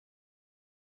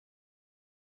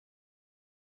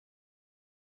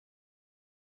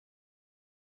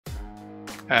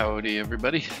Howdy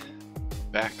everybody,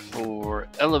 back for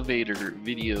elevator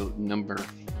video number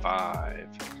 5.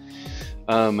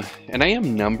 And I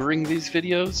am numbering these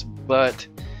videos, but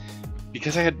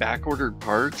because I had back ordered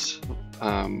parts,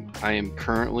 I am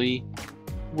currently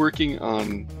working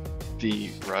on the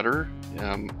rudder,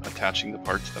 attaching the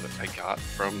parts that I got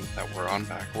from that were on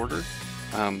back order.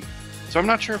 So I'm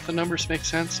not sure if the numbers make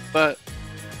sense, but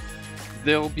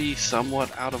they'll be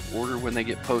somewhat out of order when they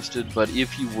get posted. But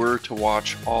if you were to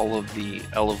watch all of the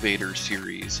elevator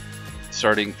series,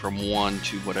 starting from 1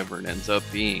 to whatever it ends up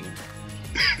being,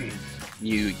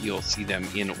 you'll see them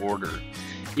in order,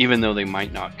 even though they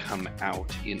might not come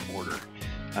out in order,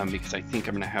 because I think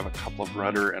I'm going to have a couple of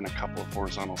rudder and a couple of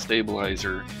horizontal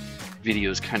stabilizer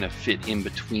videos kind of fit in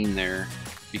between there,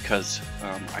 because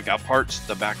I got parts,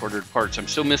 the back ordered parts. I'm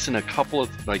still missing a couple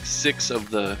of, like 6 of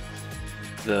the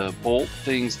bolt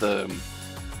things, the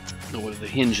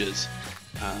hinges,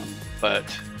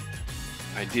 but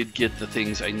I did get the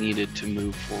things I needed to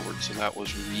move forward, so that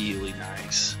was really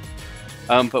nice.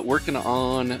 But working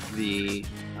on the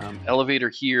elevator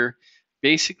here,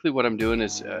 basically what I'm doing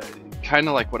is kind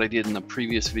of like what I did in the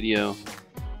previous video.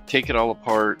 Take it all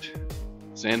apart,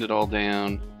 sand it all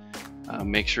down,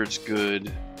 make sure it's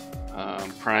good,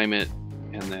 prime it,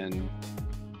 and then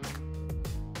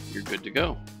you're good to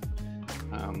go.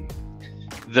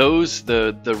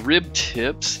 The rib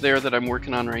tips there that I'm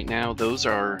working on right now, those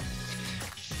are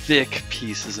thick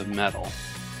pieces of metal,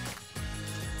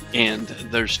 and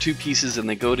there's 2 pieces and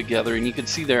they go together, and you can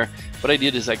see there what I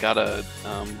did is I got a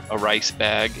rice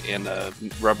bag and a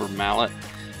rubber mallet,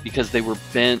 because they were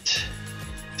bent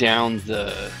down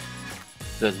the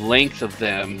length of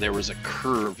them. There was a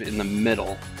curve in the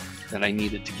middle that I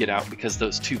needed to get out, because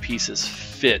those 2 pieces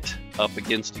fit up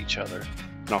against each other.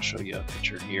 And I'll show you a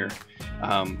picture here,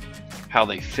 how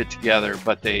they fit together,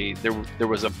 but there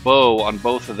was a bow on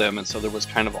both of them, and so there was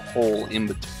kind of a hole in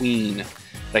between.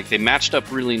 Like, they matched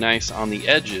up really nice on the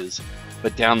edges,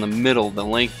 but down the middle, the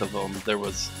length of them, there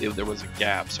was a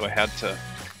gap. So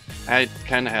I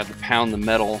kind of had to pound the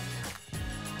metal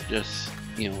just,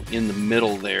 in the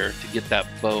middle there to get that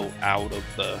bow out of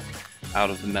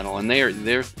the metal. And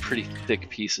they're pretty thick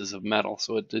pieces of metal,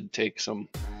 so it did take some.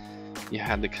 You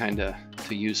had to kind of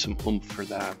use some oomph for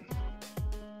that.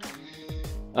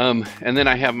 And then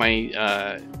I have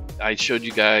my, I showed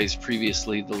you guys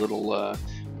previously the little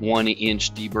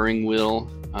 1-inch deburring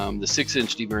wheel. The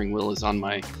 6-inch deburring wheel is on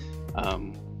my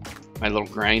my little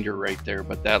grinder right there,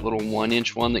 but that little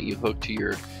 1-inch one that you hook to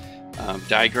your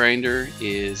die grinder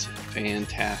is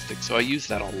fantastic. So I use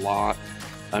that a lot.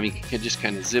 You can just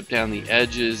kind of zip down the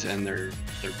edges, and they're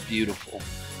beautiful.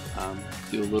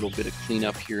 Do a little bit of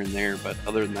cleanup here and there, but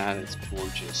other than that, it's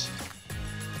gorgeous.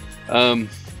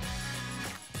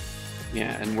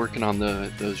 Yeah, and working on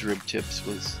those rib tips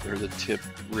or the tip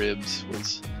ribs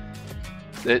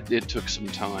it took some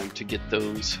time to get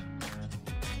those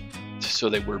so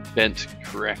they were bent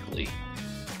correctly.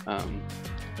 And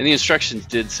the instructions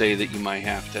did say that you might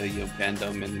have to bend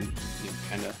them and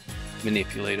kind of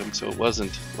manipulate them, so it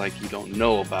wasn't like you don't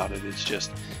know about it. It's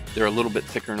just they're a little bit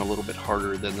thicker and a little bit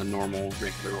harder than the normal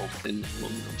regular old thin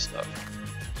aluminum stuff.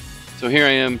 So here I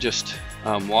am just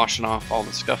washing off all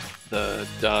the scuff, the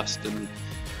dust and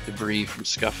debris from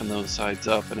scuffing those sides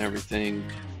up and everything,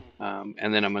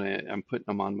 and then I'm putting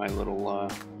them on my little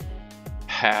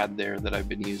pad there that I've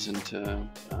been using to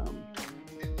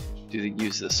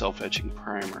use the self-etching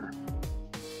primer.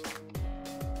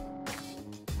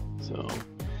 So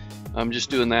I'm just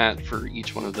doing that for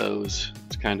each one of those.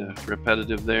 It's kind of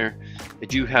repetitive there. I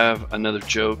do have another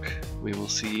joke. We will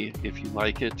see if you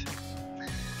like it.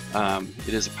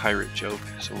 It is a pirate joke,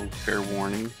 so fair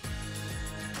warning.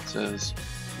 It says,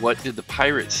 "What did the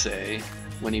pirate say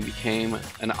when he became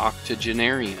an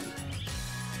octogenarian?"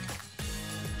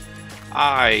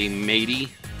 "Aye,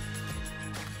 matey."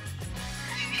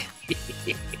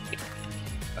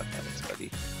 Thought that was funny.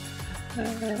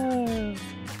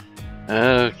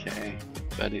 Okay,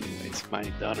 but anyways, my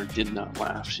daughter did not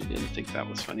laugh. She didn't think that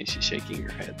was funny. She's shaking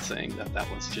her head saying that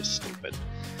was just stupid.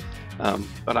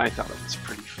 But I thought it was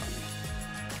pretty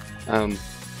funny.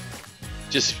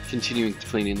 Just continuing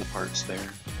cleaning the parts there.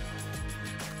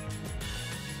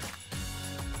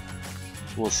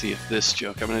 We'll see if this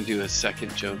joke, I'm going to do a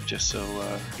second joke just so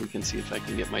we can see if I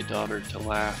can get my daughter to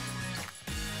laugh.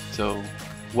 So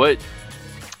what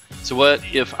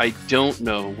if I don't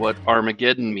know what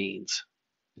Armageddon means?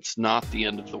 It's not the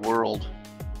end of the world.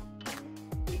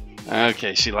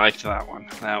 Okay, she liked that one.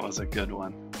 That was a good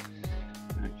one.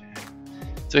 Okay.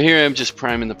 So here I'm just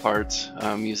priming the parts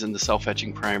using the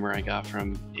self-etching primer I got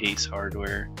from Ace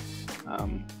Hardware.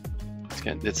 It's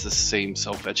It's the same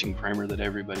self-etching primer that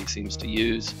everybody seems to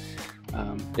use.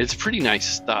 It's pretty nice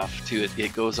stuff too.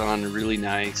 It goes on really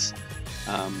nice,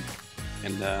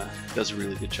 and does a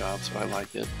really good job, so I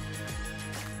like it.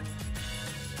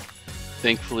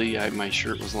 Thankfully, my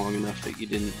shirt was long enough that you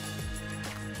didn't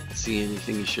see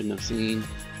anything you shouldn't have seen.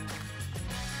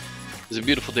 It was a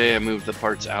beautiful day. I moved the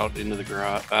parts out into the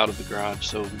garage, out of the garage,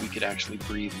 so we could actually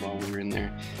breathe while we were in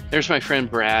there. There's my friend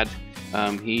Brad.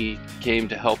 He came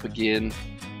to help again.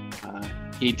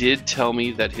 He did tell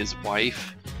me that his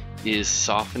wife is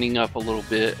softening up a little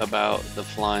bit about the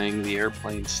flying the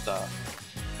airplane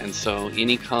stuff. And so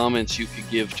any comments you could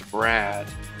give to Brad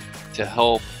to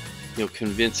help,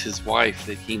 convince his wife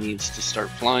that he needs to start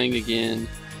flying again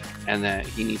and that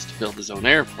he needs to build his own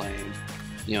airplane,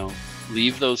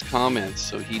 leave those comments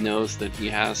so he knows that he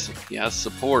has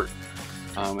support,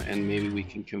 and maybe we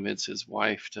can convince his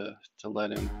wife to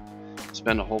let him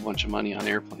spend a whole bunch of money on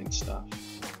airplane stuff.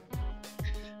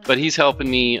 But he's helping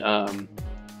me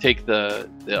take the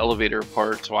elevator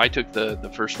apart. So I took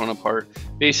the first one apart,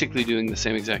 basically doing the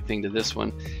same exact thing to this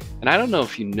one. And I don't know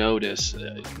if you notice,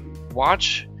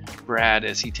 watch Brad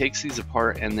as he takes these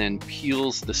apart and then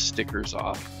peels the stickers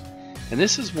off. And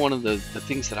this is one of the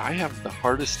things that I have the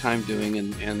hardest time doing,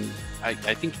 and I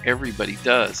think everybody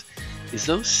does, is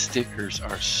those stickers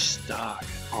are stuck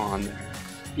on there.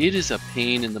 It is a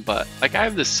pain in the butt. Like, I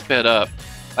have this sped up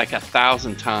like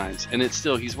 1,000 times, and it's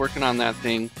still, he's working on that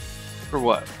thing for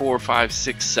what, 4, 5,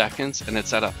 6 seconds, and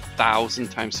it's at 1,000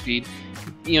 times speed.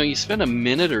 You spend a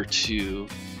minute or two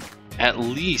at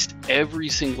least every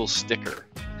single sticker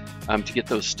to get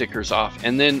those stickers off.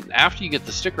 And then after you get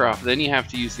the sticker off, then you have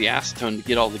to use the acetone to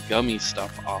get all the gummy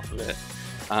stuff off of it.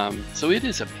 So it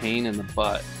is a pain in the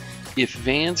butt. If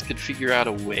Vans could figure out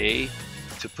a way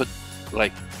to put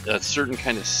like a certain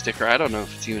kind of sticker, I don't know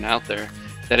if it's even out there,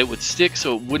 that it would stick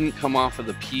so it wouldn't come off of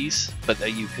the piece, but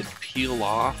that you could peel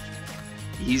off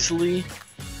easily,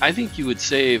 I think you would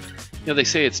save, they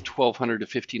say it's 1,200 to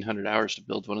 1,500 hours to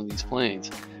build one of these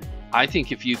planes. I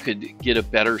think if you could get a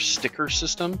better sticker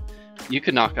system, you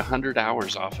could knock 100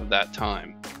 hours off of that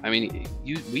time. I mean,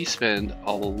 we spend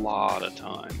a lot of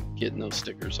time getting those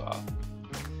stickers off.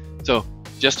 So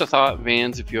just a thought,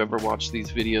 Vans, if you ever watch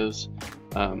these videos,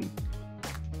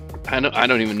 I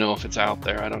don't even know if it's out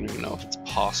there. I don't even know if it's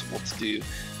possible to do,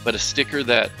 but a sticker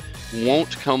that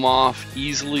won't come off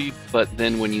easily, but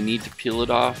then when you need to peel it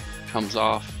off, comes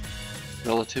off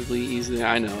relatively easily.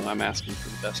 I know I'm asking for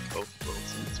the best of both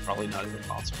worlds, and it's probably not even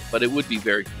possible, but it would be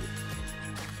very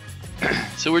cool.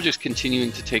 So we're just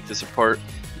continuing to take this apart.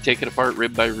 You take it apart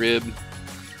rib by rib,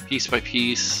 piece by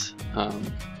piece,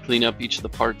 clean up each of the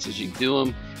parts as you do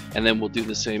them, and then we'll do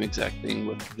the same exact thing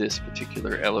with this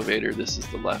particular elevator. This is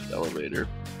the left elevator.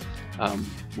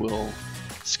 We'll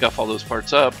scuff all those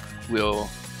parts up. We'll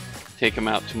take them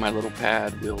out to my little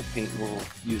pad. We'll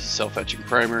use a self-etching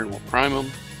primer and we'll prime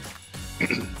them.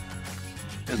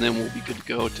 And then we'll be good to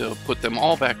go to put them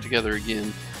all back together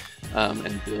again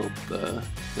and build the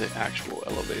actual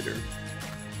elevator.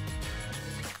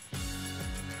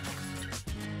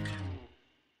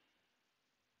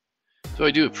 So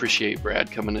I do appreciate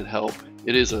Brad coming to help.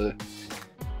 It is I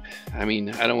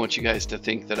don't want you guys to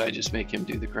think that I just make him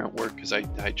do the grunt work, because I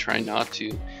try not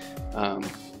to.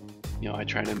 I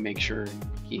try to make sure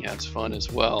he has fun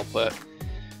as well, but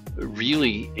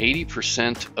really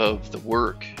 80% of the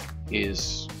work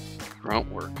is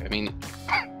grunt work. I mean,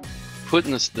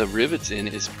 putting the rivets in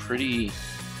is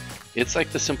it's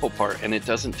like the simple part, and it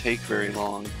doesn't take very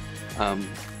long.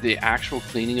 The actual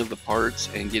cleaning of the parts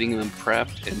and getting them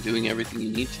prepped and doing everything you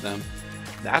need to them,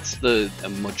 that's the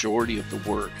majority of the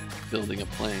work building a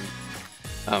plane.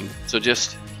 So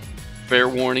just fair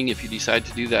warning, if you decide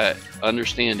to do that,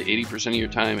 understand 80% of your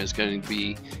time is going to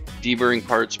be deburring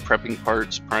parts, prepping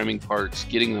parts, priming parts,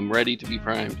 getting them ready to be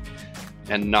primed,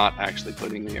 and not actually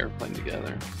putting the airplane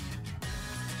together.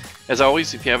 As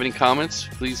always, if you have any comments,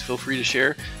 please feel free to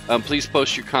share. Please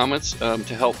post your comments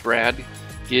to help Brad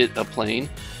get a plane.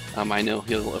 I know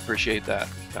he'll appreciate that.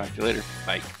 Talk to you later.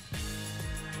 Bye.